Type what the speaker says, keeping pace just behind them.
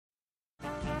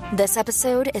This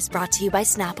episode is brought to you by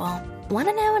Snapple. Want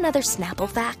to know another Snapple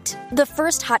fact? The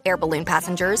first hot air balloon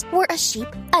passengers were a sheep,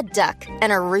 a duck,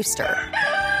 and a rooster.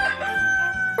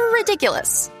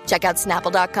 Ridiculous. Check out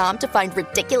Snapple.com to find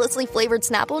ridiculously flavored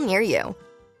Snapple near you.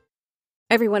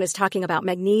 Everyone is talking about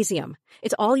magnesium.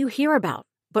 It's all you hear about.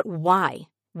 But why?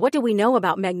 What do we know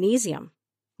about magnesium?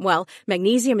 Well,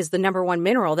 magnesium is the number one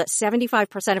mineral that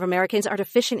 75% of Americans are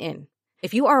deficient in.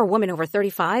 If you are a woman over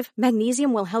 35,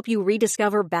 magnesium will help you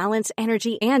rediscover balance,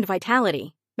 energy, and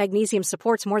vitality. Magnesium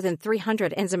supports more than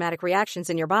 300 enzymatic reactions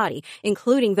in your body,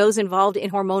 including those involved in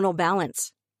hormonal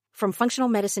balance. From functional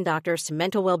medicine doctors to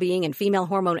mental well-being and female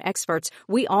hormone experts,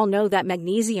 we all know that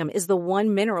magnesium is the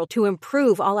one mineral to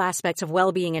improve all aspects of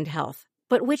well-being and health.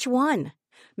 But which one?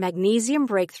 Magnesium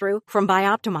Breakthrough from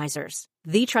Bioptimizers,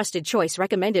 the trusted choice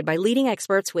recommended by leading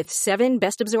experts with 7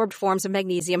 best-absorbed forms of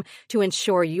magnesium to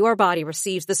ensure your body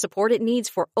receives the support it needs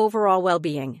for overall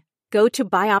well-being. Go to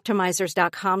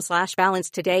bioptimizers.com/balance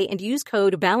today and use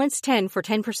code BALANCE10 for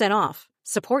 10% off.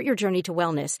 Support your journey to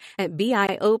wellness at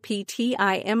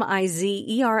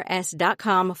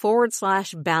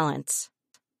bioptimizers.com/balance.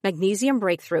 Magnesium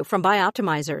Breakthrough from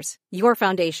Bioptimizers, your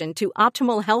foundation to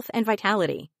optimal health and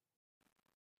vitality.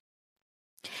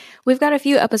 We've got a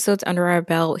few episodes under our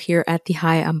belt here at the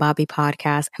Hi, I'm Bobby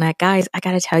podcast. And I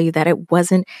got to tell you that it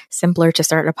wasn't simpler to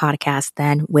start a podcast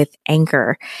than with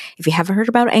Anchor. If you haven't heard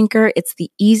about Anchor, it's the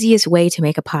easiest way to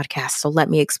make a podcast. So let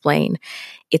me explain.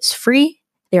 It's free.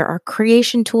 There are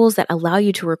creation tools that allow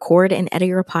you to record and edit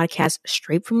your podcast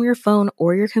straight from your phone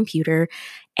or your computer.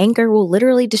 Anchor will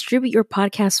literally distribute your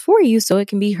podcast for you so it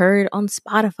can be heard on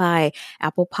Spotify,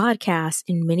 Apple Podcasts,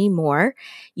 and many more.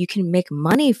 You can make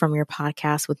money from your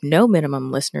podcast with no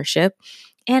minimum listenership.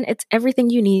 And it's everything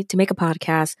you need to make a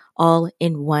podcast all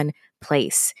in one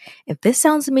place. If this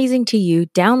sounds amazing to you,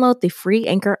 download the free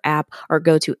Anchor app or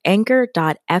go to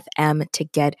anchor.fm to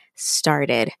get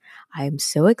started. I am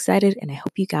so excited and I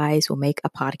hope you guys will make a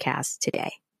podcast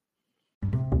today.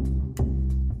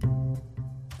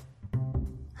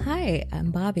 Hi,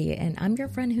 I'm Bobby, and I'm your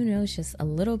friend who knows just a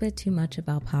little bit too much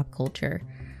about pop culture.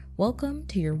 Welcome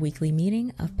to your weekly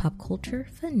meeting of Pop Culture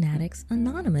Fanatics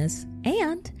Anonymous,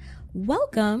 and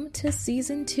welcome to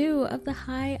Season 2 of the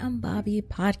Hi, I'm Bobby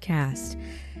podcast.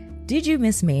 Did you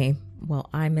miss me? Well,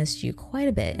 I missed you quite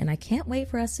a bit, and I can't wait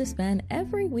for us to spend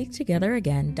every week together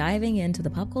again, diving into the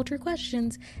pop culture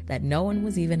questions that no one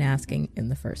was even asking in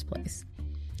the first place.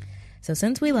 So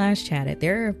since we last chatted,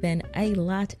 there have been a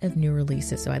lot of new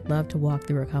releases, so I'd love to walk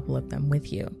through a couple of them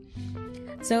with you.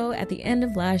 So at the end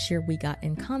of last year, we got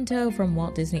Encanto from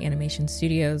Walt Disney Animation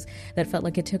Studios that felt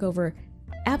like it took over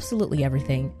absolutely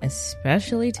everything,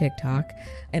 especially TikTok.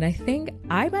 And I think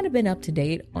I might have been up to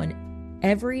date on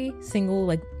every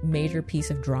single major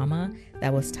piece of drama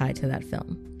that was tied to that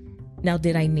film. Now,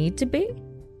 did I need to be?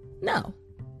 No,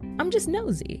 I'm just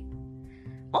nosy.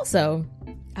 Also,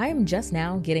 I am just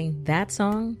now getting that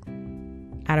song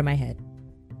out of my head.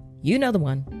 You know the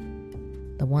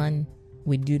one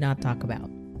we do not talk about.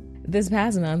 This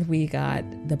past month, we got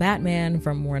The Batman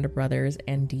from Warner Brothers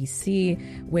and DC,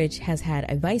 which has had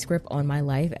a vice grip on my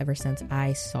life ever since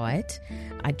I saw it.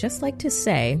 I'd just like to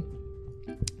say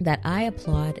that I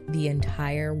applaud the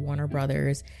entire Warner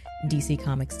Brothers DC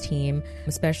Comics team,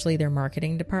 especially their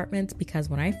marketing departments, because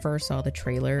when I first saw the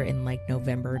trailer in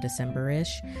November,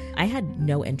 December-ish, I had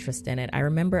no interest in it. I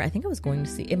remember, I think I was going to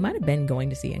see, it might have been going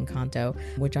to see Encanto,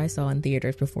 which I saw in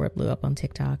theaters before it blew up on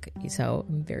TikTok. So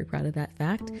I'm very proud of that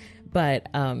fact. But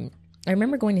I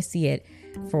remember going to see it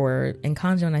for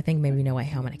Encanto, and I think maybe No Way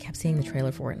Home, and I kept seeing the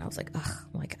trailer for it, and I was like, ugh,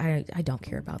 I don't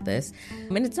care about this. I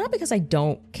mean, it's not because I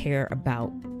don't care about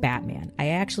Batman. I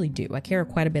actually do. I care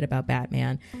quite a bit about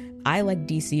Batman. I liked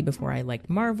DC before I liked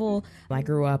Marvel. I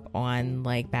grew up on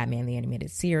Batman the Animated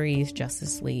Series,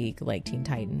 Justice League, Teen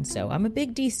Titans, so I'm a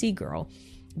big DC girl.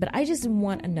 But I just didn't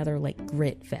want another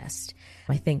grit fest.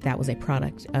 I think that was a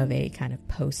product of a kind of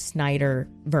post-Snyder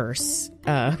verse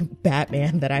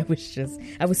Batman that I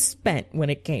was spent when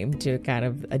it came to kind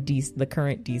of the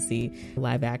current DC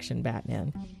live action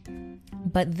Batman.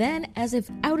 But then, as if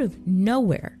out of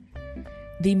nowhere,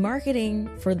 the marketing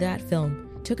for that film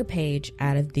took a page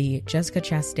out of the Jessica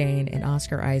Chastain and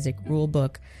Oscar Isaac rule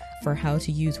book for how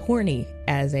to use horny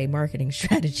as a marketing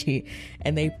strategy.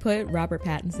 And they put Robert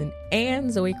Pattinson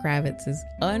and Zoe Kravitz's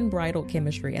unbridled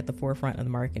chemistry at the forefront of the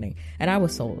marketing. And I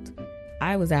was sold.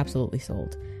 I was absolutely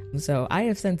sold. So I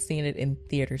have since seen it in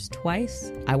theaters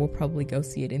twice. I will probably go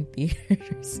see it in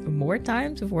theaters more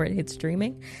times before it hits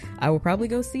streaming. I will probably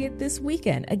go see it this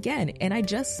weekend again. And I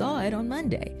just saw it on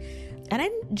Monday. And I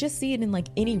didn't just see it in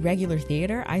any regular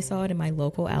theater. I saw it in my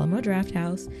local Alamo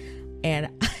Drafthouse. And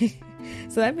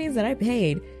So that means that I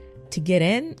paid to get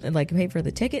in, and like paid for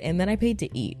the ticket, and then I paid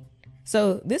to eat.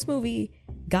 So this movie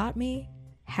got me,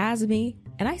 has me,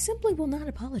 and I simply will not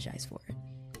apologize for it.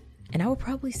 And I will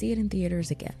probably see it in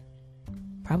theaters again,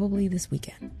 probably this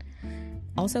weekend.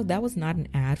 Also, that was not an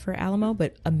ad for Alamo,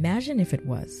 but imagine if it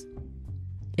was.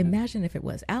 Imagine if it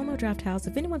was. Alamo Drafthouse.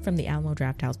 If anyone from the Alamo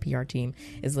Drafthouse PR team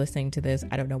is listening to this,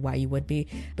 I don't know why you would be,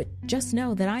 but just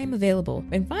know that I am available.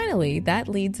 And finally, that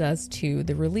leads us to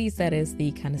the release that is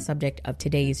the kind of subject of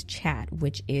today's chat,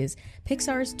 which is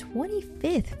Pixar's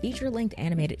 25th feature-length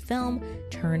animated film,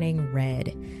 Turning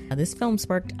Red. Now, this film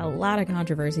sparked a lot of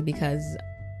controversy because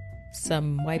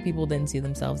some white people didn't see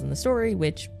themselves in the story,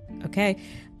 which, okay.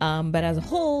 But as a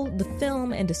whole, the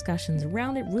film and discussions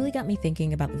around it really got me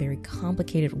thinking about the very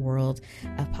complicated world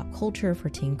of pop culture for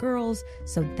teen girls.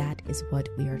 So that is what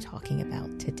we are talking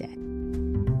about today.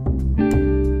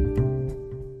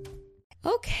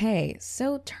 Okay,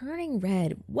 so Turning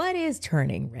Red. What is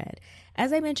Turning Red?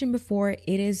 As I mentioned before,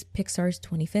 it is Pixar's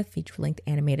 25th feature-length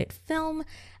animated film.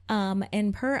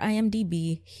 And per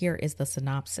IMDb, here is the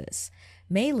synopsis.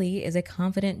 Mei Lee is a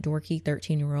confident, dorky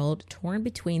 13-year-old torn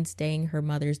between staying her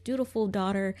mother's dutiful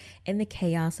daughter and the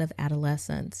chaos of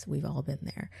adolescence. We've all been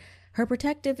there. Her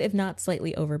protective, if not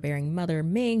slightly overbearing mother,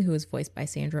 Ming, who is voiced by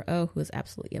Sandra Oh, who is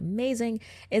absolutely amazing,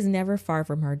 is never far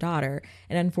from her daughter,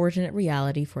 an unfortunate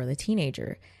reality for the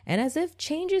teenager. And as if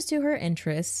changes to her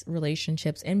interests,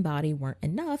 relationships, and body weren't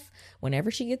enough,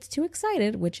 whenever she gets too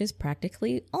excited, which is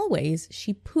practically always,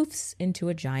 she poofs into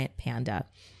a giant panda.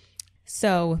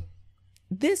 So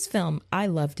this film, I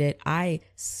loved it. I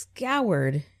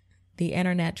scoured the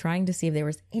internet trying to see if there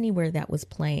was anywhere that was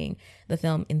playing the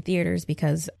film in theaters,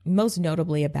 because most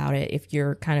notably about it, if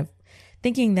you're kind of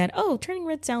thinking that, oh, Turning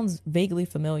Red sounds vaguely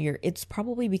familiar, it's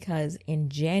probably because in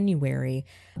January,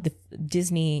 the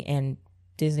Disney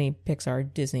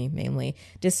Pixar, Disney mainly,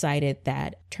 decided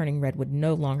that Turning Red would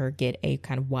no longer get a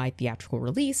kind of wide theatrical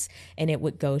release and it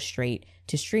would go straight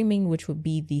to streaming, which would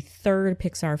be the third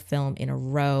Pixar film in a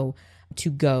row to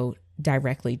go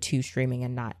directly to streaming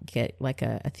and not get like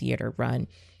a theater run.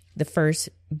 The first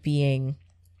being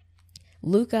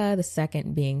Luca,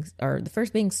 the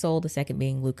first being Soul, the second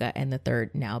being Luca, and the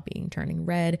third now being Turning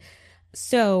Red.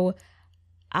 So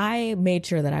I made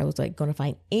sure that I was like going to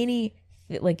find any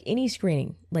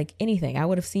screening, like anything. I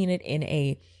would have seen it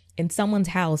in someone's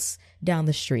house down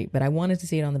the street, but I wanted to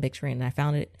see it on the big screen, and I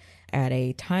found it at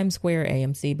a Times Square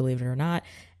AMC, believe it or not.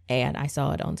 And I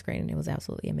saw it on screen and it was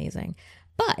absolutely amazing.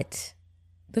 But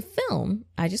the film,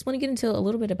 I just want to get into a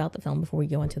little bit about the film before we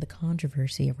go into the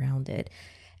controversy around it,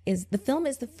 is the film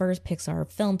is the first Pixar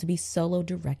film to be solo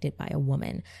directed by a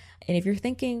woman. And if you're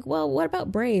thinking, well, what about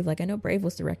Brave? Like, I know Brave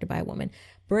was directed by a woman.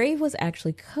 Brave was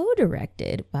actually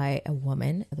co-directed by a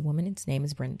woman. The woman's name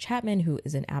is Brenda Chapman, who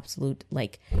is an absolute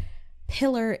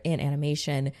pillar in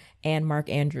animation, and Mark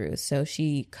Andrews. So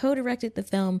she co-directed the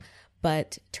film.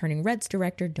 But Turning Red's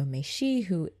director, Domee Shi,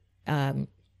 who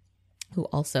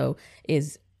also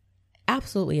is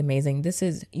absolutely amazing.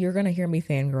 You're going to hear me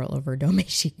fangirl over Domee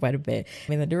Shi quite a bit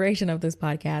in the duration of this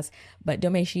podcast, but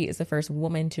Domee Shi is the first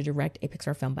woman to direct a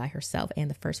Pixar film by herself and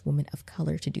the first woman of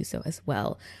color to do so as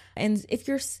well. And if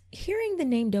you're hearing the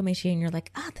name Domee Shi and you're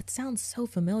like, that sounds so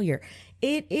familiar,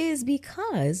 it is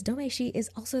because Domee Shi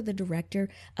is also the director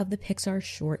of the Pixar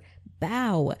short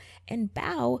Bao, and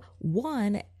Bao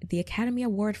won the Academy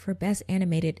Award for Best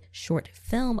Animated Short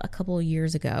Film a couple of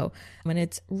years ago. And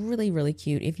it's really, really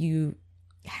cute. If you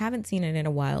haven't seen it in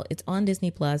a while, it's on Disney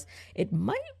Plus. It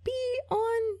might be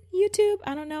on YouTube,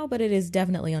 I don't know, but it is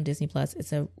definitely on Disney Plus.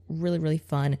 It's a really, really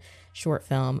fun short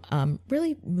film,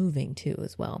 really moving too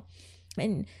as well.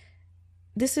 And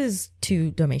this is to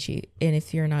Domee Shi, and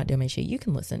if you're not Domee Shi, you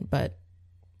can listen, but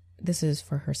this is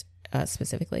for her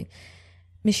specifically.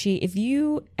 Miss Shi, if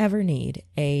you ever need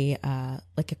a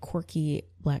quirky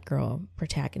Black girl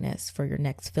protagonist for your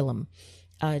next film,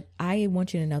 I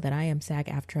want you to know that I am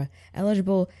SAG-AFTRA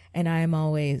eligible and I am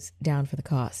always down for the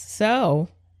cause. So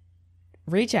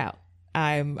reach out.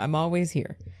 I'm always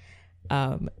here.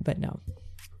 But no,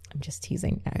 I'm just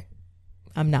teasing.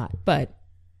 I'm not, but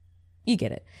you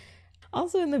get it.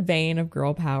 Also in the vein of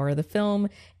girl power, the film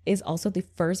is also the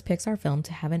first Pixar film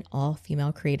to have an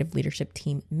all-female creative leadership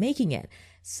team making it.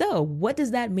 So what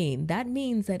does that mean? That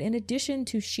means that in addition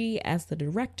to she as the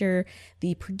director,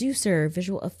 the producer,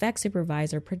 visual effects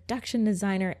supervisor, production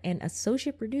designer, and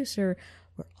associate producer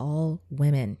were all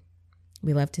women.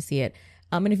 We love to see it.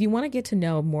 And if you want to get to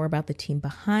know more about the team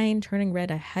behind Turning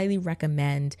Red, I highly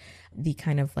recommend the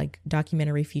kind of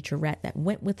documentary featurette that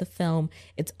went with the film.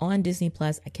 It's on Disney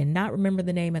Plus. I cannot remember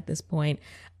the name at this point.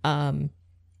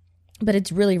 But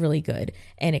it's really, really good.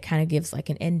 And it kind of gives like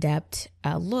an in-depth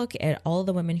look at all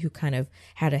the women who kind of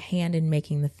had a hand in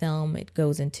making the film. It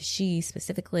goes into she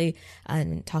specifically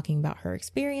and talking about her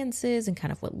experiences and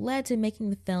kind of what led to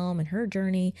making the film and her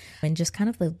journey and just kind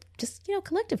of the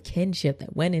collective kinship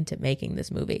that went into making this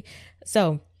movie.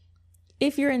 So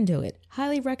if you're into it,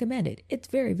 highly recommend it. It's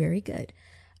very, very good.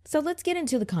 So let's get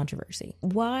into the controversy.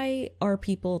 Why are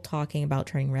people talking about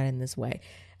Turning Red in this way?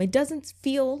 It doesn't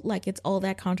feel like it's all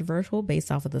that controversial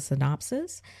based off of the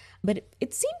synopsis, but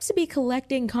it seems to be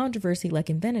collecting controversy like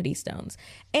Infinity Stones.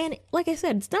 And like I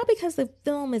said, it's not because the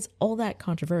film is all that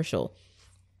controversial.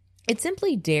 It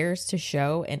simply dares to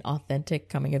show an authentic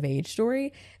coming-of-age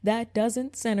story that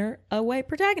doesn't center a white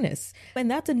protagonist. And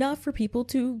that's enough for people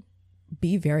to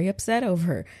be very upset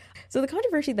over. So the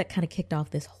controversy that kind of kicked off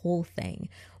this whole thing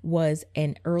was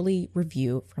an early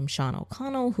review from Sean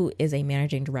O'Connell, who is a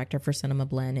managing director for Cinema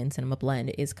Blend, and Cinema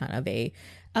Blend is kind of a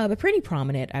pretty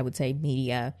prominent, I would say,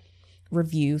 media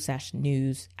review /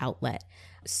 news outlet.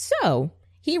 So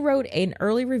he wrote an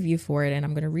early review for it, and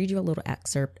I'm going to read you a little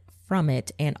excerpt from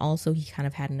it. And also he kind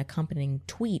of had an accompanying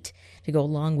tweet to go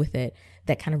along with it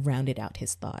that kind of rounded out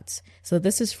his thoughts. So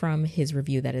this is from his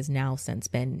review that has now since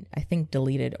been, I think,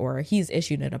 deleted, or he's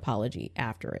issued an apology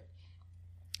after it.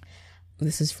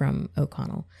 This is from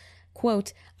O'Connell.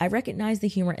 Quote, I recognize the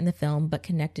humor in the film, but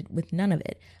connected with none of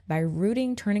it. By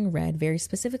rooting Turning Red very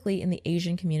specifically in the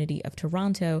Asian community of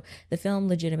Toronto, the film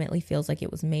legitimately feels like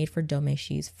it was made for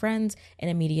Domeshi's friends and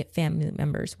immediate family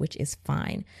members, which is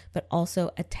fine, but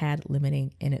also a tad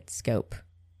limiting in its scope.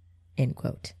 End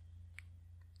quote.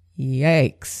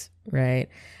 Yikes, right?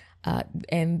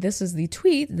 And this is the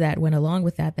tweet that went along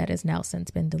with that has now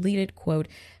since been deleted. Quote,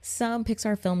 some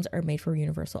Pixar films are made for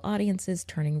universal audiences.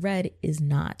 Turning Red is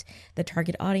not. The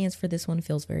target audience for this one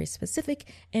feels very specific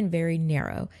and very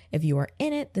narrow. If you are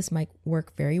in it, this might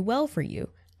work very well for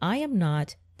you. I am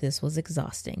not. This was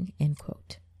exhausting, end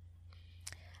quote.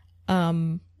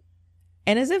 And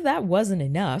as if that wasn't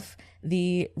enough,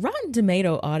 the Rotten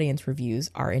Tomato audience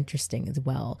reviews are interesting as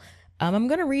well. I'm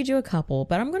going to read you a couple,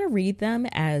 but I'm going to read them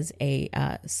as a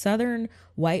Southern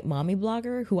white mommy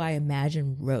blogger who I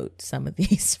imagine wrote some of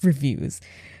these reviews.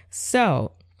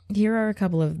 So here are a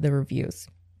couple of the reviews.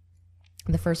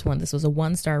 The first one, this was a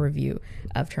 1-star review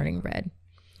of Turning Red.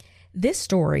 This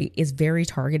story is very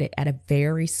targeted at a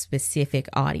very specific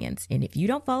audience, and if you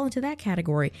don't fall into that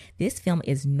category, this film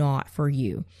is not for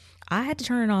you. I had to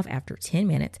turn it off after 10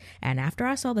 minutes, and after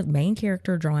I saw the main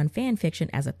character drawing fan fiction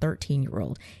as a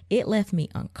 13-year-old, it left me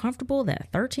uncomfortable that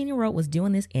a 13-year-old was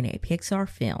doing this in a Pixar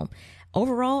film.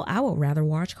 Overall, I would rather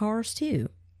watch Cars 2.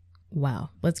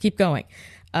 Wow, let's keep going.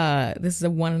 This is a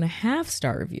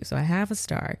 1.5-star review, so a half a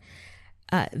star.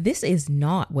 This is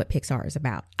not what Pixar is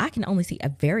about. I can only see a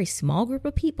very small group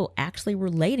of people actually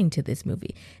relating to this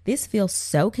movie. This feels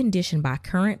so conditioned by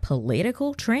current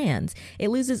political trends, it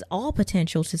loses all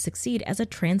potential to succeed as a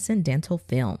transcendental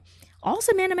film.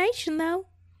 Awesome animation, though.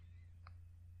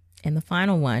 And the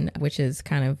final one, which is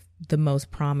kind of the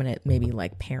most prominent, maybe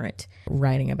like parent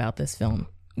writing about this film.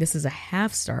 This is a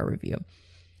 1/2-star review.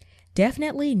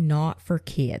 Definitely not for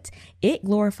kids. It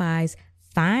glorifies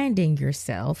finding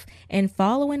yourself and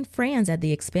following friends at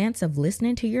the expense of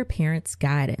listening to your parents'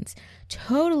 guidance.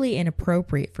 Totally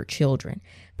inappropriate for children.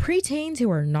 Preteens who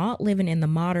are not living in the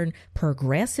modern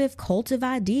progressive cult of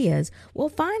ideas will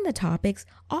find the topics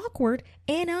awkward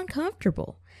and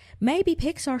uncomfortable. Maybe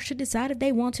Pixar should decide if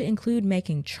they want to include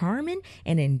making charming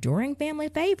and enduring family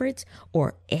favorites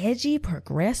or edgy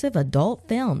progressive adult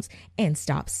films and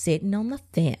stop sitting on the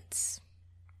fence.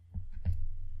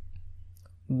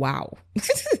 Wow.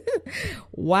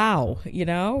 Wow.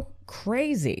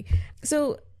 Crazy.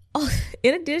 So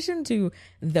in addition to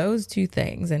those two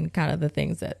things and kind of the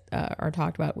things that are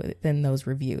talked about within those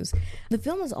reviews, the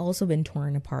film has also been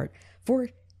torn apart for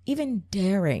even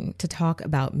daring to talk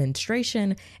about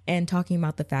menstruation and talking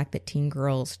about the fact that teen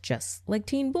girls, just like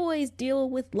teen boys, deal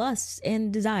with lust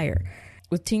and desire.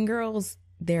 With teen girls,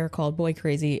 they're called boy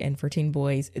crazy, and for teen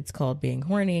boys, it's called being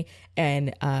horny.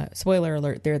 And spoiler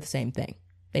alert, they're the same thing.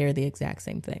 They are the exact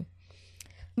same thing.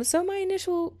 So my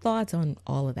initial thoughts on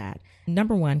all of that.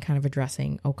 Number one, kind of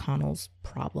addressing O'Connell's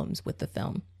problems with the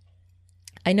film.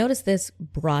 I noticed this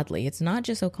broadly. It's not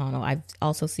just O'Connell. I've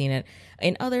also seen it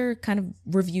in other kind of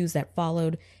reviews that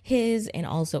followed his and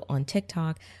also on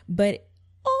TikTok. But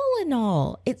all in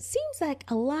all, it seems like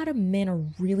a lot of men are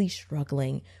really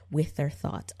struggling with their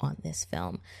thoughts on this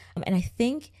film. And I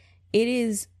think it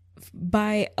is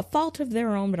by a fault of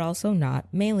their own, but also not.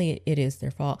 Mainly it is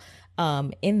their fault.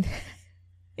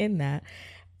 In that,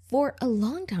 for a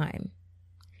long time,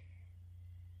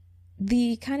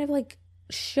 the kind of like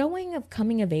showing of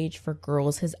coming of age for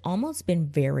girls has almost been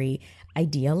very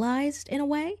idealized in a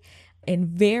way, and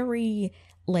very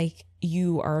like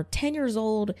you are 10 years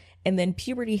old and then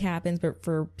puberty happens. But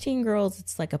for teen girls,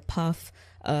 it's like a puff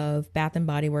of Bath and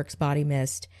Body Works body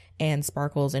mist and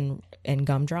sparkles and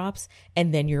gumdrops,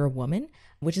 and then you're a woman,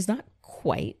 which is not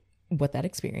quite what that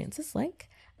experience is like.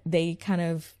 They kind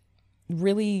of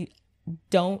really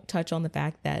don't touch on the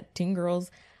fact that teen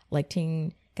girls, like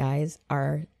teen guys,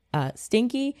 are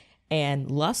stinky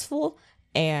and lustful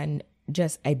and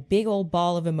just a big old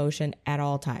ball of emotion at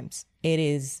all times.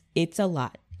 It's a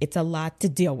lot. It's a lot to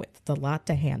deal with. It's a lot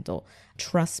to handle.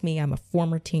 Trust me, I'm a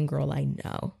former teen girl. I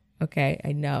know. Okay,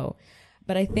 I know.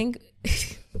 But I think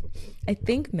I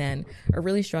think men are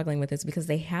really struggling with this because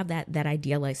they have that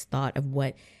idealized thought of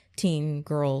what teen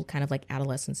girl, kind of like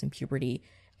adolescence and puberty,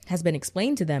 has been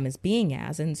explained to them as being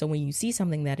as. And so when you see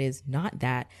something that is not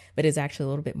that, but is actually a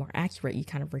little bit more accurate, you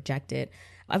kind of reject it.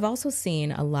 I've also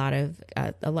seen a lot of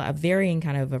varying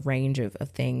kind of a range of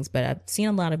things, but I've seen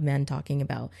a lot of men talking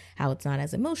about how it's not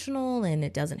as emotional and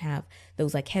it doesn't have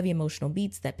those like heavy emotional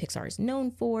beats that Pixar is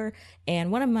known for.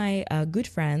 And one of my good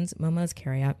friends, Momo's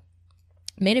Carriot,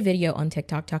 made a video on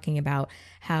TikTok talking about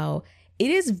how it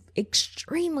is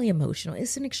extremely emotional.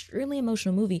 It's an extremely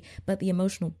emotional movie, but the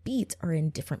emotional beats are in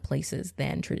different places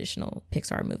than traditional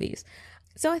Pixar movies.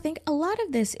 So I think a lot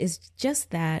of this is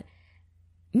just that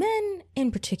men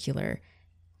in particular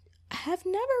have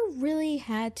never really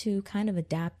had to kind of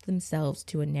adapt themselves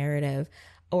to a narrative,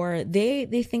 or they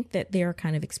think that their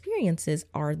kind of experiences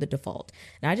are the default.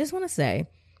 Now, I just want to say,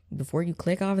 before you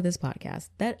click off of this podcast,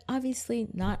 that obviously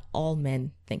not all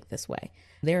men think this way.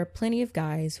 There are plenty of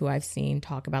guys who I've seen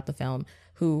talk about the film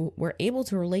who were able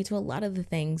to relate to a lot of the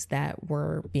things that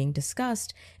were being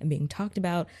discussed and being talked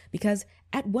about, because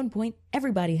at one point,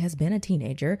 everybody has been a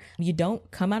teenager. You don't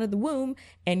come out of the womb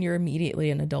and you're immediately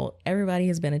an adult. Everybody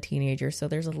has been a teenager. So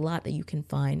there's a lot that you can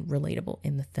find relatable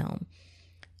in the film.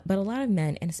 But a lot of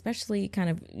men, and especially kind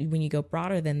of when you go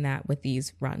broader than that with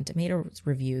these Rotten Tomatoes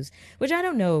reviews, which I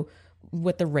don't know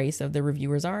what the race of the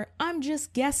reviewers are, I'm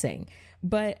just guessing.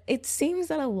 But it seems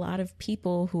that a lot of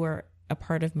people who are a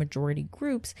part of majority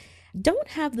groups don't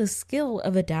have the skill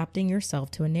of adapting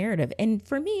yourself to a narrative. And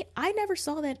for me, I never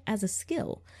saw that as a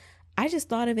skill. I just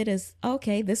thought of it as,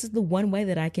 okay, this is the one way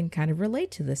that I can kind of relate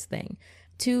to this thing.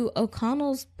 To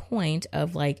O'Connell's point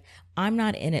of like, I'm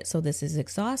not in it, so this is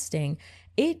exhausting.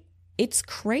 It's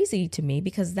crazy to me,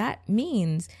 because that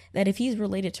means that if he's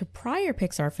related to prior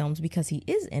Pixar films because he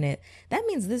is in it, that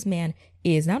means this man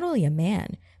is not only a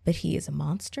man, but he is a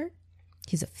monster.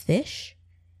 He's a fish.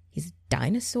 He's a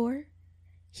dinosaur.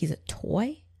 He's a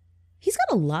toy. He's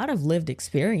got a lot of lived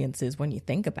experiences when you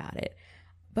think about it.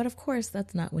 But of course,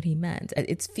 that's not what he meant.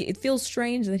 It feels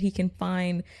strange that he can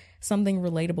find something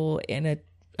relatable in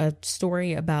a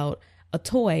story about a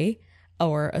toy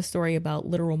or a story about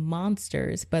literal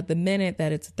monsters. But the minute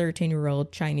that it's a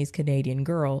 13-year-old Chinese Canadian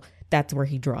girl, that's where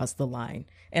he draws the line.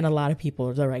 And a lot of people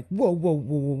are like,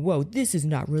 whoa, this is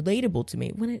not relatable to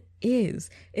me. When it is.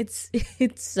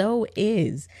 It so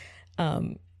is.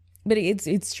 But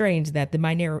it's strange that the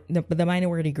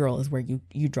minority girl is where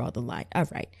you draw the line. All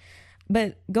right.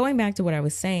 But going back to what I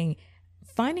was saying,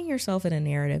 finding yourself in a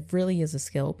narrative really is a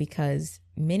skill, because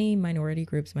many minority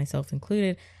groups, myself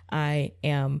included, I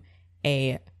am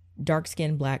a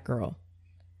dark-skinned Black girl.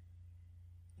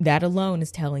 That alone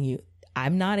is telling you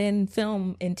I'm not in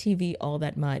film and TV all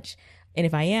that much. And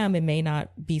if I am, it may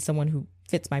not be someone who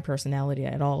fits my personality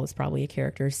at all. It's probably a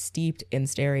character steeped in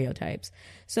stereotypes.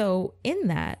 So in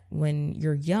that, when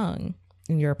you're young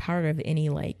and you're a part of any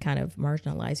like kind of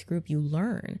marginalized group, you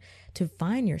learn to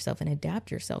find yourself and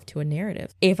adapt yourself to a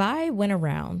narrative. If I went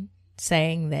around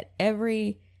saying that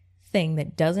everything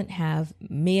that doesn't have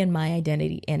me and my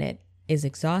identity in it is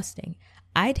exhausting,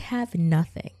 I'd have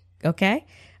nothing. Okay?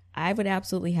 I would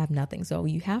absolutely have nothing. So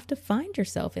you have to find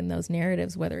yourself in those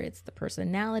narratives, whether it's the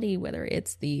personality, whether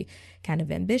it's the kind of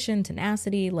ambition,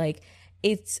 tenacity, like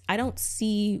I don't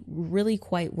see really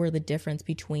quite where the difference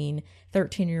between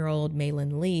 13-year-old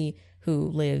Maylin Lee, who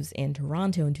lives in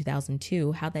Toronto in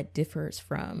 2002, how that differs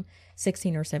from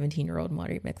 16 or 17-year-old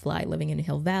Marty McFly living in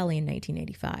Hill Valley in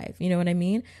 1985. You know what I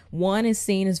mean? One is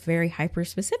seen as very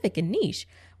hyper-specific and niche,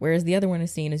 whereas the other one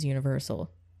is seen as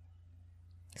universal.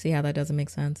 See how that doesn't make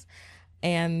sense?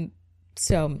 And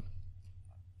so,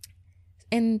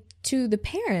 and to the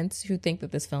parents who think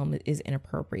that this film is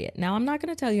inappropriate. Now, I'm not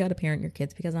going to tell you how to parent your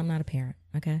kids, because I'm not a parent,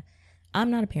 okay? I'm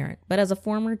not a parent. But as a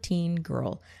former teen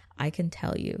girl, I can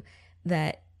tell you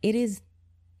that it is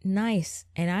nice,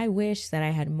 and I wish that I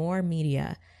had more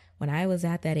media when I was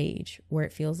at that age where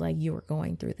it feels like you were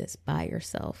going through this by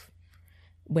yourself.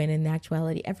 when in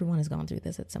actuality, everyone has gone through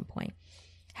this at some point.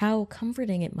 How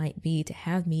comforting it might be to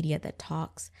have media that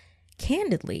talks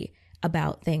candidly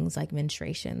about things like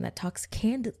menstruation, that talks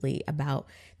candidly about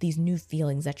these new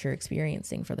feelings that you're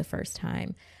experiencing for the first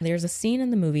time. There's a scene in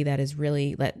the movie that is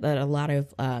really that a lot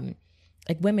of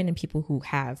like women and people who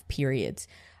have periods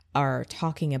are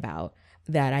talking about,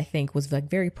 that I think was like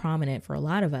very prominent for a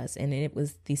lot of us. And it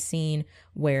was the scene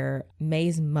where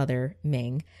May's mother,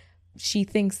 Ming, she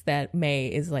thinks that May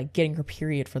is like getting her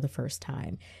period for the first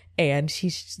time. And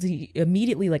she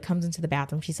immediately like comes into the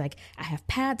bathroom. She's like, I have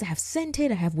pads, I have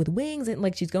scented, I have with wings. And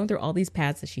like, she's going through all these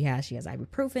pads that she has. She has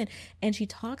ibuprofen. And she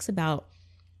talks about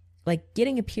like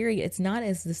getting a period. It's not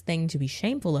as this thing to be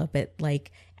shameful of, but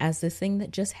like as this thing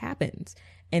that just happens.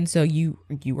 And so you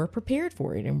were prepared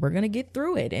for it, and we're going to get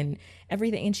through it and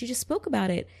everything. And she just spoke about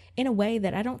it in a way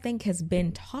that I don't think has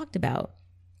been talked about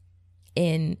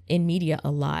in media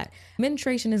a lot.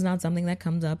 Menstruation is not something that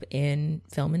comes up in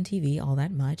film and TV all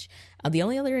that much. The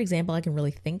only other example I can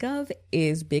really think of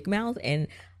is Big Mouth. And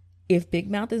if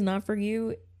Big Mouth is not for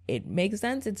you, it makes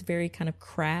sense. It's very kind of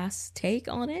crass take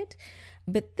on it.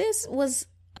 But this was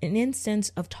an instance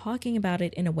of talking about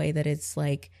it in a way that it's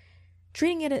like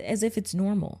treating it as if it's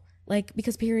normal. Like,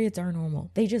 because periods are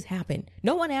normal. They just happen.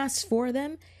 No one asks for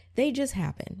them. They just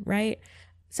happen, right?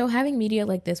 So having media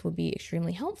like this would be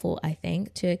extremely helpful, I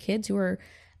think, to kids who are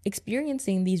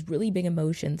experiencing these really big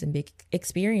emotions and big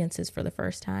experiences for the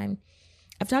first time.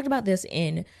 I've talked about this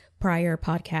in prior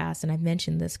podcasts, and I've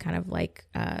mentioned this kind of like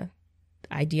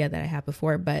idea that I had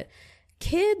before, but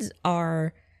kids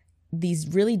are these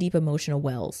really deep emotional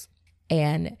wells,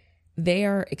 and they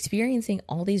are experiencing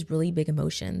all these really big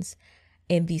emotions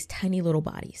in these tiny little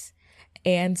bodies.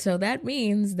 And so that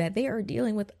means that they are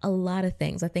dealing with a lot of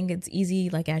things. I think it's easy,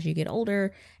 like as you get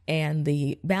older and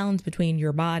the balance between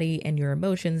your body and your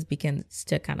emotions begins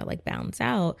to kind of like balance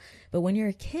out. But when you're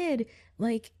a kid,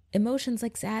 like emotions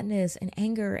like sadness and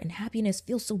anger and happiness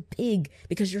feel so big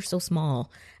because you're so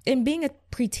small. And being a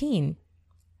preteen,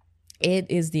 it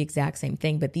is the exact same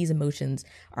thing, but these emotions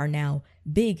are now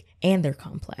big and they're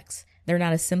complex. They're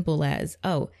not as simple as,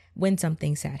 oh, when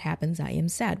something sad happens, I am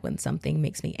sad. When something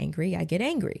makes me angry, I get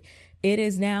angry. It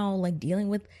is now like dealing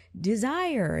with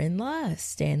desire and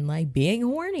lust and like being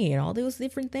horny and all those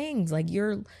different things. Like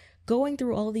you're going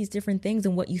through all these different things,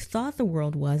 and what you thought the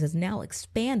world was is now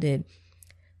expanded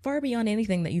far beyond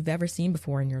anything that you've ever seen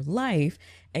before in your life.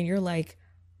 And you're like,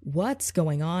 what's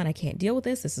going on? I can't deal with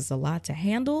this. This is a lot to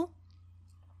handle.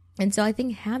 And so I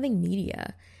think having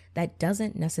media that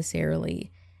doesn't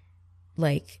necessarily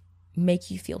like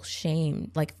make you feel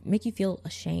shamed, like make you feel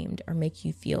ashamed or make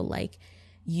you feel like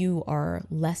you are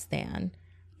less than,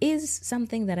 is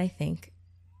something that I think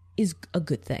is a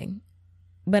good thing.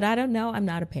 But I don't know. I'm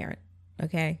not a parent.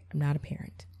 Okay. I'm not a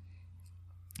parent.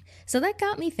 So that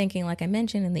got me thinking, like I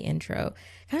mentioned in the intro,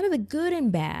 kind of the good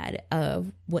and bad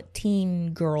of what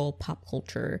teen girl pop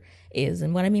culture is.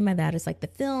 And what I mean by that is like the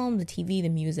film, the TV, the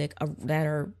music that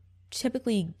are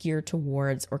typically geared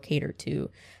towards or catered to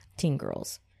teen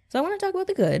girls. So I want to talk about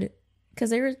the good, because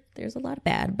there's a lot of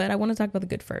bad, but I want to talk about the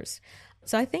good first.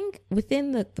 So I think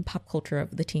within the pop culture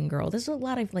of the teen girl, there's a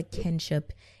lot of like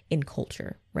kinship in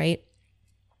culture, right?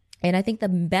 And I think the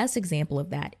best example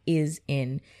of that is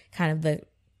in kind of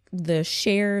the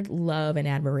shared love and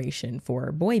admiration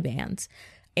for boy bands.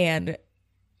 And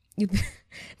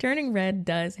Turning Red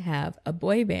does have a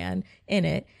boy band in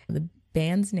it. The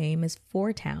band's name is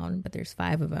Four Town, but there's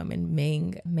 5 of them. And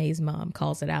May's mom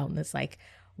calls it out, and it's like,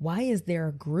 why is there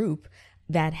a group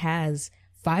that has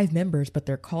 5 members, but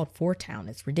they're called Four Town?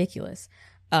 It's ridiculous.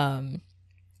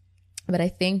 But I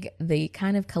think the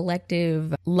kind of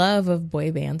collective love of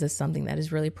boy bands is something that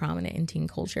is really prominent in teen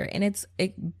culture. And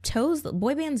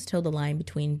boy bands toe the line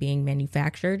between being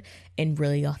manufactured and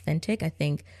really authentic. I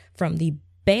think from the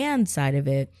band side of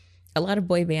it, a lot of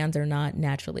boy bands are not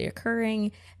naturally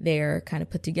occurring. They're kind of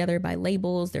put together by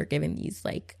labels. They're given these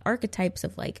like archetypes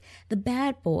of like the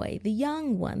bad boy, the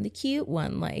young one, the cute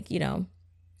one, like, you know,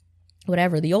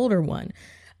 whatever, the older one.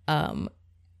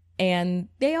 And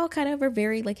they all kind of are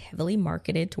very like heavily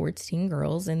marketed towards teen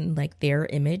girls, and like their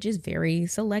image is very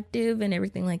selective and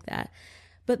everything like that.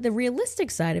 But the realistic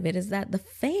side of it is that the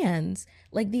fans,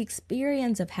 like the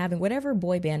experience of having whatever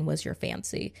boy band was your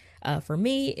fancy. For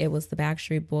me, it was the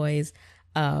Backstreet Boys.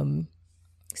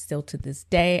 Still to this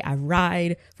day, I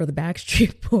ride for the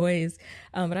Backstreet Boys.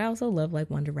 But I also love like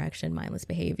One Direction, Mindless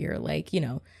Behavior, like, you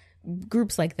know,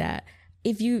 groups like that.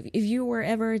 If you were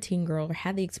ever a teen girl or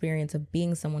had the experience of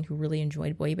being someone who really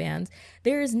enjoyed boy bands,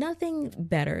 there is nothing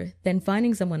better than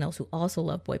finding someone else who also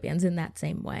loved boy bands in that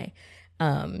same way.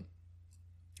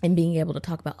 and being able to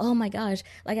talk about, oh my gosh,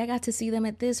 like I got to see them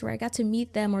at this, or I got to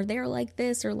meet them, or they're like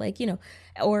this, or like,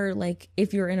 or like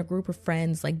if you're in a group of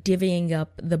friends, like divvying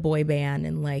up the boy band,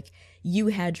 and like you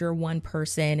had your one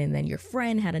person and then your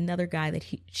friend had another guy that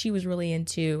she was really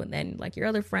into, and then like your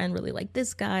other friend really liked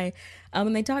this guy.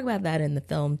 And they talk about that in the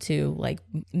film too, like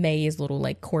May's little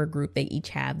like core group, they each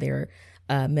have their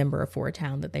member of Four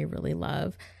Town that they really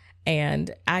love. And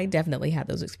I definitely had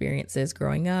those experiences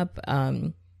growing up.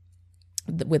 I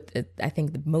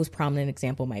think the most prominent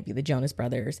example might be the Jonas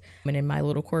Brothers. And in my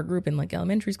little core group in like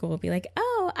elementary school, would be like,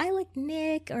 oh, I like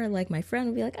Nick, or like my friend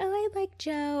would be like, oh, I like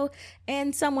Joe,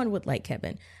 and someone would like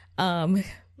Kevin. I'm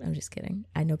just kidding.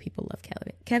 I know people love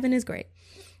Kevin. Kevin is great,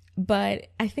 but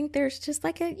I think there's just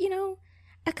like a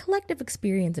collective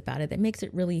experience about it that makes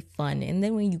it really fun. And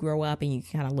then when you grow up and you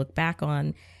kind of look back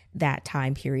on that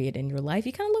time period in your life,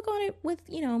 you kind of look on it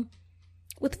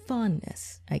with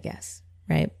fondness, I guess,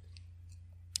 right?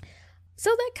 So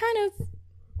that kind of,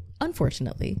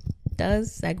 unfortunately,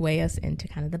 does segue us into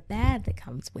kind of the bad that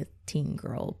comes with teen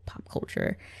girl pop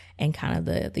culture and kind of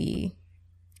the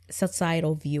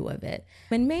societal view of it.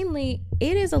 And mainly,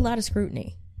 it is a lot of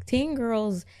scrutiny. Teen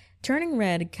girls Turning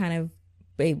Red kind of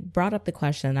brought up the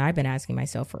question that I've been asking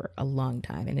myself for a long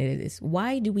time, and it is,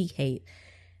 why do we hate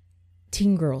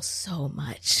teen girls so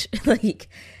much? Like,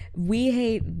 we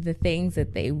hate the things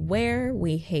that they wear.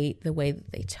 We hate the way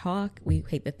that they talk. We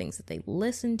hate the things that they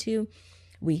listen to.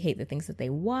 We hate the things that they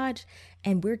watch.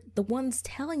 And we're the ones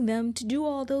telling them to do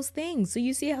all those things. So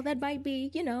you see how that might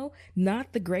be,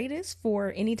 not the greatest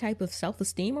for any type of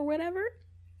self-esteem or whatever.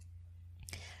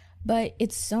 But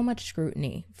it's so much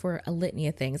scrutiny for a litany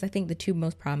of things. I think the two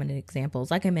most prominent examples,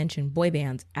 like I mentioned, boy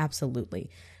bands absolutely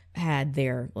had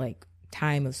their like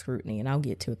time of scrutiny. And I'll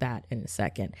get to that in a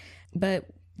second. But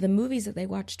the movies that they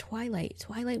watched,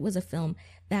 Twilight was a film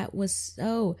that was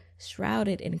so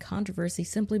shrouded in controversy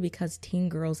simply because teen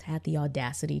girls had the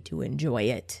audacity to enjoy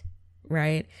it,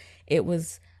 right? It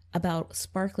was about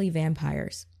sparkly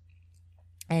vampires,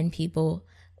 and people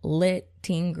lit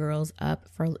teen girls up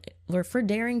for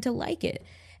daring to like it.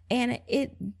 And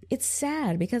it's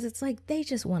sad because it's like they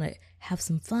just want to have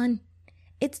some fun.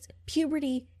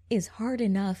 Puberty is hard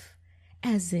enough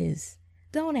as is.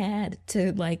 Don't add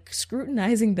to like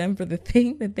scrutinizing them for the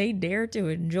thing that they dare to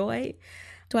enjoy.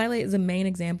 Twilight is a main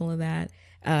example of that.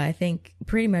 I think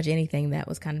pretty much anything that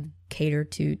was kind of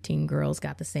catered to teen girls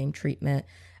got the same treatment.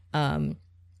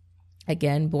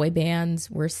 Again, boy bands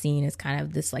were seen as kind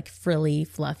of this like frilly,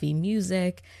 fluffy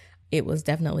music. It was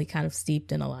definitely kind of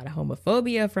steeped in a lot of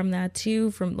homophobia from that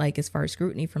too, from like as far as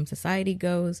scrutiny from society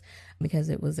goes, because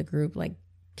it was a group like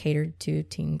catered to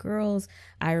teen girls.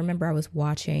 I remember I was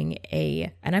watching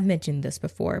and I've mentioned this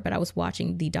before, but I was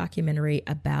watching the documentary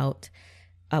about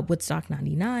Woodstock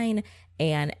 99.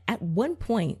 And at one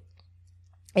point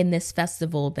in this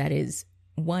festival that is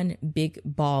one big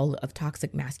ball of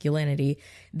toxic masculinity,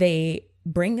 they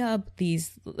bring up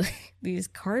these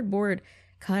cardboard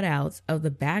cutouts of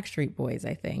the Backstreet Boys,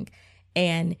 I think.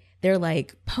 And they're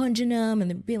like punching them and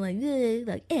they're being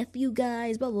like F you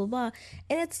guys, blah, blah, blah.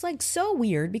 And it's like so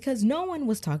weird because no one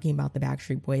was talking about the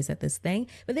Backstreet Boys at this thing,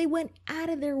 but they went out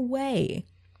of their way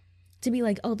to be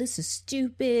like, oh, this is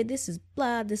stupid. This is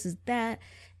blah, this is that.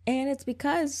 And it's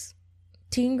because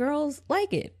teen girls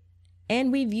like it.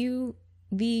 And we view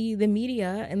the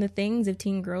media and the things of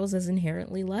teen girls as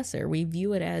inherently lesser. We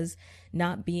view it as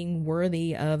not being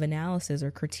worthy of analysis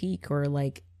or critique or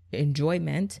like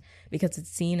enjoyment because it's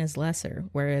seen as lesser,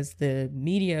 whereas the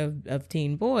media of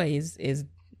teen boys is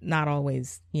not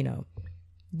always,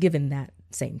 given that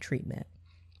same treatment.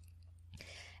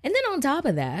 And then on top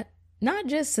of that, not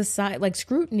just society, like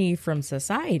scrutiny from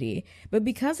society, but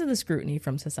because of the scrutiny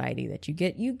from society that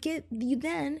you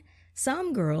then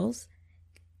some girls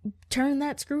turn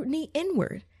that scrutiny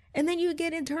inward. And then you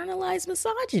get internalized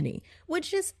misogyny,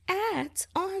 which just adds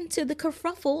on to the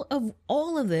kerfuffle of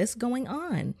all of this going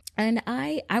on. And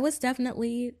I was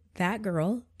definitely that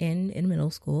girl in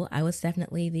middle school. I was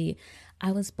definitely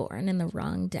I was born in the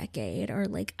wrong decade, or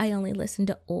like I only listened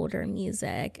to older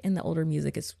music, and the older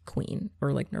music is Queen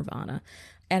or like Nirvana.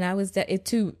 And I was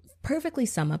to perfectly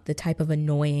sum up the type of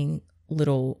annoying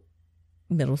little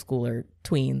middle schooler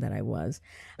tween that I was.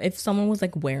 If someone was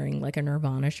like wearing like a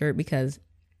Nirvana shirt, because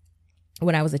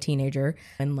when I was a teenager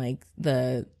in like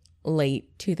the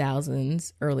late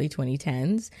 2000s, early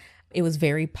 2010s, it was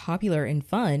very popular and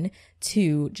fun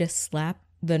to just slap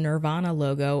the Nirvana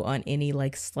logo on any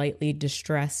like slightly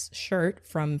distressed shirt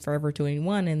from Forever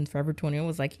 21, and Forever 21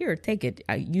 was like, here, take it.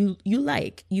 You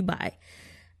buy.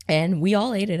 And we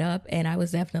all ate it up. And I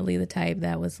was definitely the type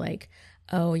that was like,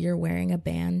 oh, you're wearing a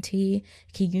band tee.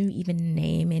 Can you even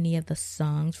name any of the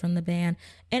songs from the band?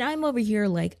 And I'm over here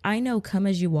like, I know Come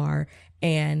As You Are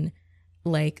and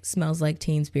like Smells Like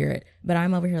Teen Spirit, but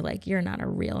I'm over here like, you're not a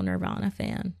real Nirvana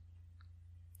fan.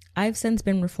 I've since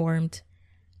been reformed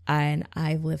and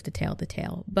I've lived to tell the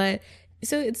tale. But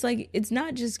so it's like, it's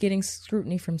not just getting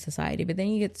scrutiny from society, but then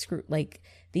you get like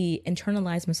the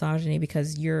internalized misogyny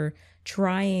because you're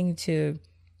trying to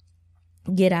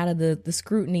get out of the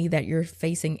scrutiny that you're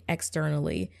facing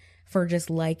externally for just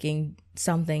liking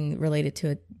something related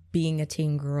to being a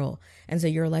teen girl. And so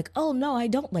you're like, oh no, I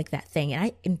don't like that thing.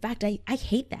 And in fact, I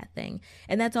hate that thing.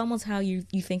 And that's almost how you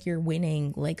think you're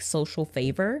winning like social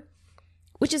favor,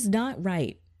 which is not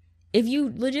right. If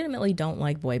you legitimately don't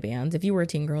like boy bands, if you were a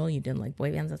teen girl and you didn't like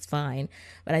boy bands, that's fine.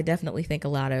 But I definitely think a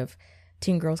lot of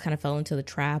teen girls kind of fell into the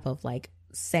trap of like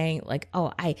saying like,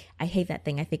 oh, I hate that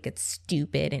thing. I think it's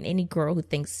stupid. And any girl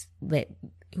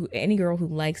any girl who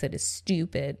likes it is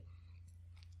stupid.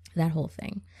 That whole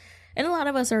thing. And a lot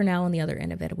of us are now on the other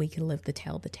end of it. We can live to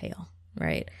tell the tale,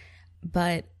 right?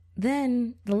 But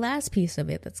then the last piece of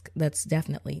it that's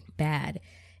definitely bad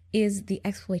is the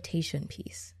exploitation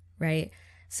piece, right?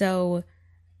 So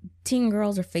teen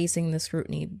girls are facing the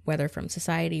scrutiny, whether from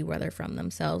society, whether from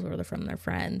themselves, whether from their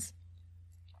friends.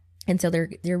 And so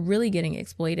they're really getting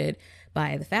exploited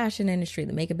by the fashion industry,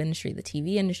 the makeup industry, the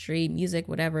TV industry, music,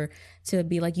 whatever, to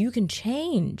be like, you can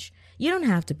change. You don't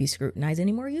have to be scrutinized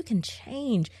anymore. You can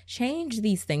change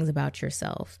these things about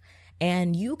yourself.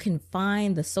 And you can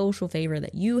find the social favor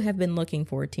that you have been looking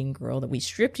for, teen girl, that we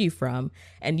stripped you from,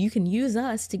 and you can use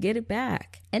us to get it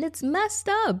back. And it's messed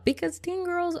up because teen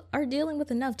girls are dealing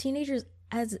with enough. Teenagers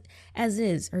as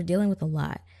is are dealing with a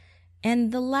lot.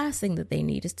 And the last thing that they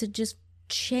need is to just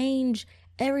change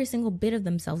every single bit of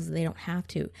themselves that they don't have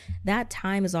to. That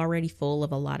time is already full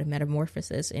of a lot of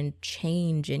metamorphosis and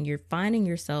change, and you're finding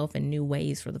yourself in new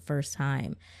ways for the first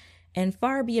time. And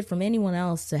far be it from anyone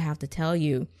else to have to tell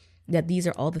you that these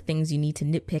are all the things you need to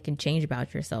nitpick and change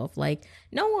about yourself. Like,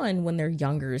 no one when they're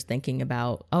younger is thinking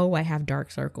about, oh, I have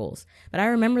dark circles. But I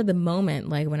remember the moment,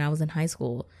 like when I was in high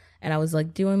school and I was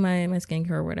like doing my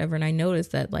skincare or whatever, and I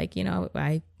noticed that, like, you know,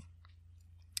 I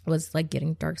was like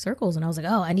getting dark circles, and I was like,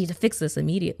 oh, I need to fix this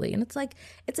immediately. And it's like,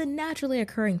 it's a naturally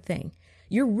occurring thing.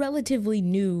 You're relatively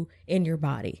new in your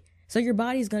body, so your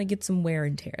body's going to get some wear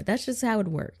and tear. That's just how it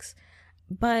works.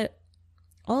 But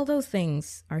all those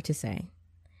things are to say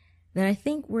that I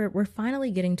think we're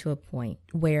finally getting to a point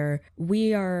where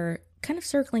we are kind of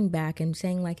circling back and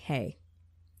saying like, hey,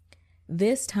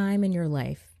 this time in your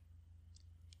life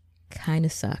kind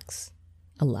of sucks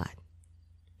a lot.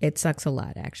 It sucks a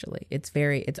lot, actually.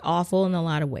 It's awful in a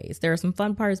lot of ways. There are some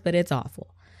fun parts, but it's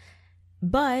awful.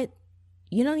 But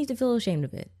you don't need to feel ashamed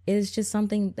of it. It is just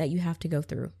something that you have to go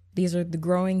through. These are the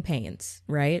growing pains,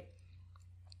 right?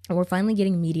 And we're finally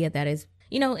getting media that is,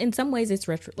 you know, in some ways it's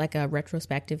like a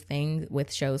retrospective thing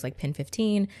with shows like Pen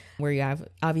 15, where you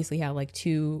obviously have like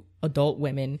two adult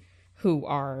women who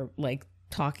are like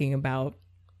talking about,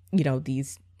 you know,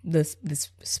 this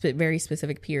very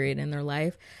specific period in their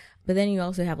life. But then you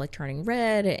also have like Turning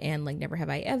Red and like Never Have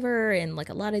I Ever, and like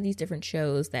a lot of these different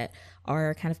shows that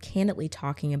are kind of candidly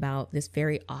talking about this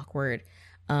very awkward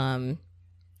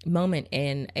moment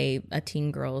in a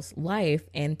teen girl's life,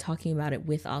 and talking about it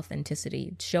with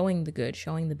authenticity, showing the good,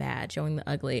 showing the bad, showing the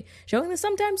ugly, showing the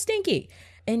sometimes stinky,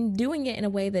 and doing it in a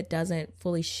way that doesn't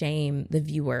fully shame the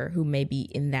viewer who may be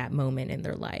in that moment in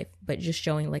their life, but just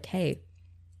showing like, hey,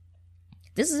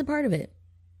 this is a part of it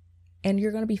and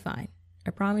you're going to be fine. I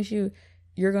promise you,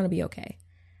 you're going to be okay.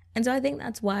 And so I think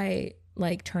that's why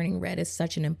like Turning Red is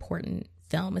such an important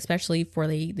film, especially for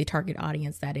the target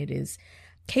audience that it is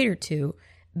catered to,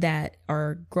 that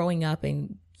are growing up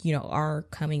and, you know, are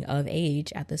coming of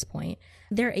age at this point.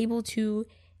 They're able to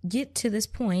get to this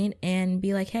point and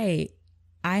be like, hey,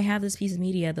 I have this piece of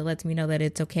media that lets me know that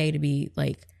it's okay to be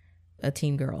like a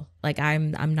teen girl. Like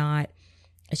I'm not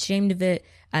ashamed of it.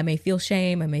 I may feel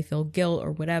shame, I may feel guilt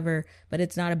or whatever, but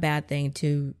it's not a bad thing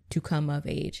to come of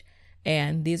age.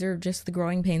 And these are just the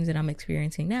growing pains that I'm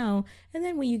experiencing now. And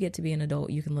then when you get to be an adult,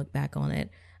 you can look back on it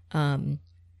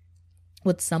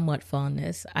with somewhat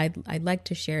fondness. I'd like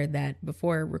to share that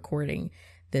before recording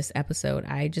this episode,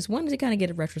 I just wanted to kind of get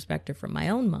a retrospective from my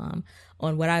own mom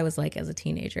on what I was like as a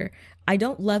teenager. I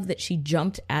don't love that she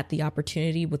jumped at the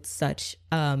opportunity with such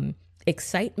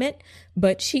excitement,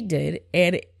 but she did,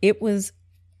 and it was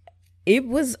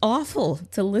awful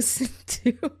to listen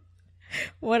to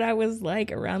what I was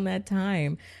like around that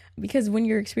time, because when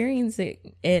you're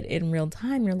experiencing it in real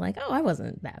time, you're like, oh, I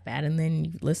wasn't that bad, and then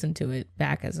you listen to it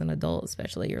back as an adult,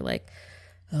 especially, you're like,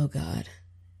 oh God,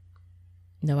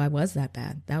 No, I was that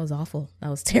bad. That was awful. That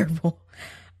was terrible.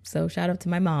 So shout out to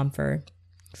my mom for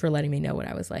letting me know what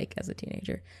I was like as a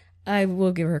teenager. I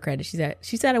will give her credit.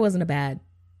 She said I wasn't a bad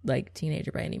like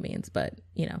teenager by any means, but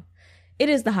you know, it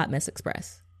is the Hot Mess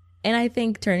Express. And I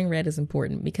think Turning Red is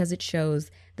important because it shows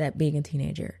that being a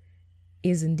teenager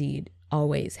is indeed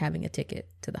always having a ticket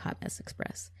to the Hot Mess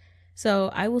Express. So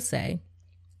I will say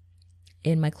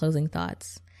in my closing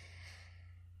thoughts,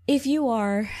 if you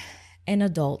are an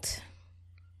adult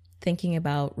thinking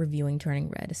about reviewing Turning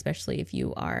Red, especially if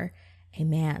you are a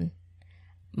man,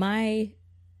 my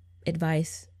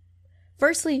advice,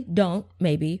 firstly, don't,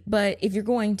 maybe, but if you're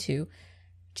going to,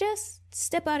 just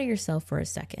step out of yourself for a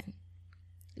second.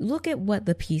 Look at what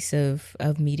the piece of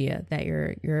media that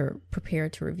you're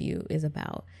prepared to review is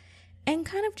about, and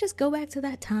kind of just go back to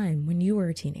that time when you were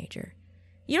a teenager.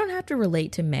 You don't have to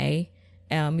relate to May,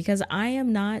 because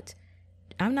I'm not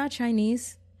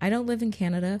Chinese. I don't live in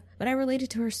Canada, but I related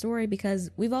to her story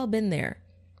because we've all been there,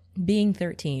 being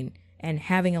 13 and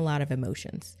having a lot of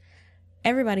emotions.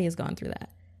 Everybody has gone through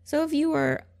that. So if you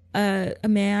were a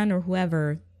man or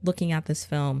whoever looking at this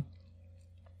film,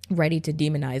 ready to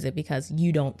demonize it because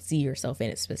you don't see yourself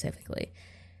in it specifically,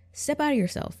 step out of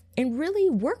yourself and really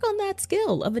work on that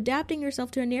skill of adapting yourself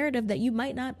to a narrative that you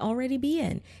might not already be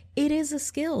in. It is a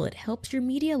skill. It helps your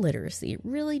media literacy. It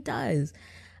really does.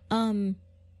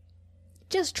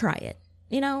 Just try it,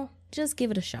 just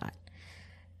give it a shot.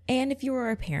 And if you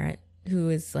are a parent who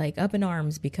is like up in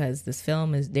arms because this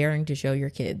film is daring to show your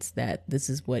kids that this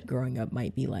is what growing up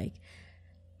might be like,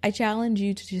 I challenge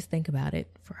you to just think about it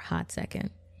for a hot second.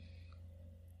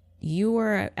 You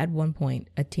were at one point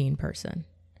a teen person.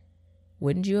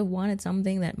 Wouldn't you have wanted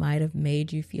something that might have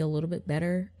made you feel a little bit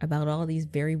better about all these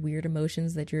very weird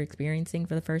emotions that you're experiencing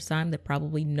for the first time that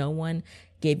probably no one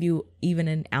gave you even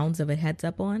an ounce of a heads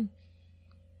up on?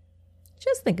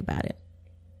 Just think about it.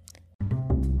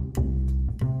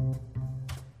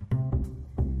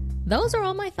 Those are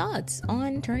all my thoughts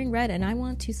on Turning Red, and I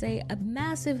want to say a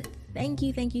massive thank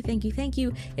you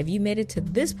if you made it to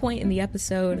this point in the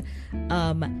episode.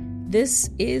 This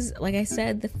is, like I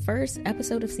said, the first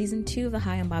episode of season 2 of the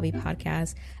Hi, I'm Bobby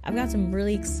podcast. I've got some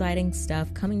really exciting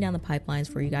stuff coming down the pipelines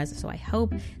for you guys, so I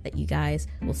hope that you guys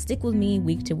will stick with me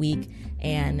week to week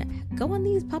and go on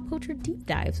these pop culture deep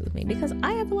dives with me, because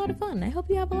I have a lot of fun. I hope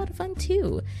you have a lot of fun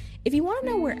too. If you want to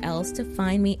know where else to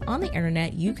find me on the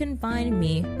internet, you can find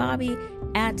me, Bobby,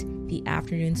 at The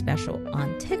Afternoon Special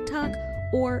on TikTok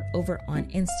or over on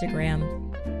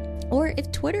Instagram. Or if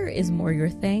Twitter is more your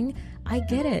thing, I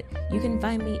get it. You can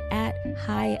find me at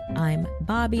Hi, I'm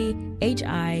Bobby,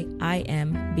 HIIMBOBBI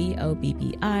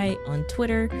on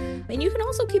Twitter. And you can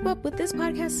also keep up with this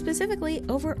podcast specifically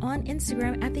over on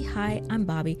Instagram at the Hi, I'm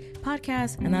Bobby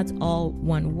podcast. And that's all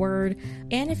one word.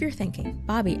 And if you're thinking,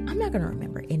 Bobby, I'm not going to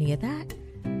remember any of that,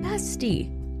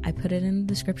 bestie, I put it in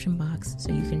the description box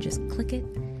so you can just click it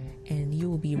and you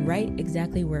will be right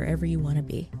exactly wherever you want to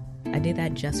be. I did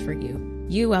that just for you.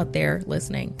 You out there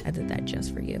listening, I did that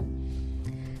just for you.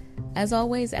 As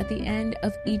always, at the end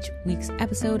of each week's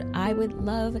episode, I would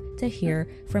love to hear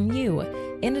from you.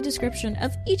 In the description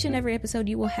of each and every episode,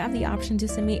 you will have the option to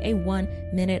send me a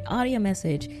 1-minute audio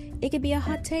message. It could be a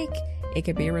hot take. It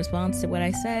could be a response to what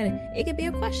I said. It could be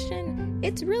a question.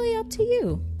 It's really up to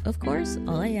you. Of course,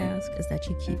 all I ask is that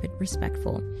you keep it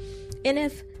respectful. And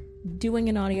if doing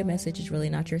an audio message is really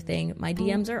not your thing, my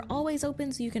DMs are always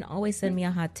open, so you can always send me a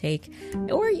hot take,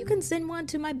 or you can send one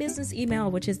to my business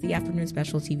email, which is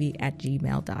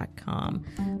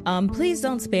theafternoonspecialtv@gmail.com. Please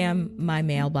don't spam my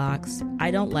mailbox.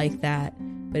 I don't like that.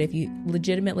 But if you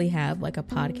legitimately have like a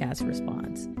podcast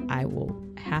response, I will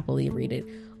happily read it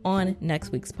on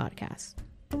next week's podcast.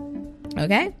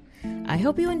 Okay? I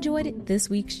hope you enjoyed this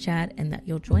week's chat and that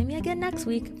you'll join me again next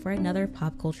week for another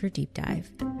pop culture deep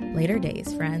dive. Later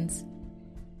days, friends.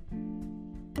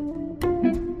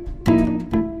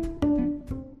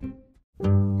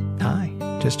 Hi,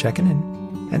 just checking in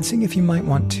and seeing if you might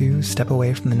want to step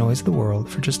away from the noise of the world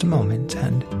for just a moment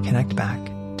and connect back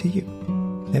to you.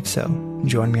 If so,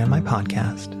 join me on my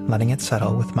podcast, Letting It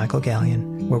Settle with Michael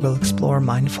Gallion, where we'll explore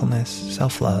mindfulness,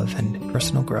 self-love, and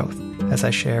personal growth as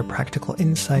I share practical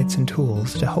insights and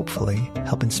tools to hopefully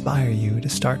help inspire you to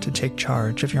start to take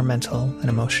charge of your mental and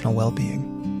emotional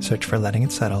well-being. Search for Letting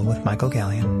It Settle with Michael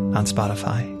Gallion on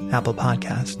Spotify, Apple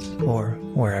Podcasts, or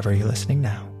wherever you're listening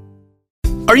now.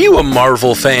 Are you a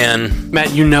Marvel fan?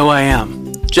 Matt, you know I am.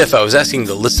 Jeff, I was asking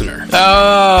the listener.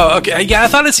 Oh, okay. Yeah, I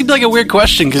thought it seemed like a weird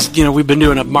question because, we've been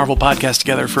doing a Marvel podcast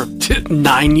together for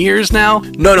 9 years now.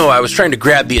 No, I was trying to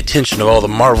grab the attention of all the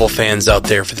Marvel fans out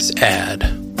there for this ad.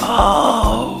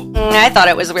 Oh. I thought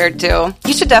it was weird, too.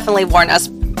 You should definitely warn us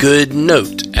good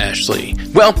note, Ashley.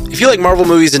 Well, if you like Marvel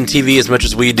movies and TV as much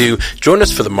as we do, join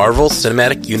us for the Marvel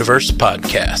Cinematic Universe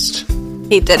podcast.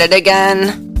 He did it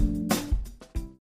again.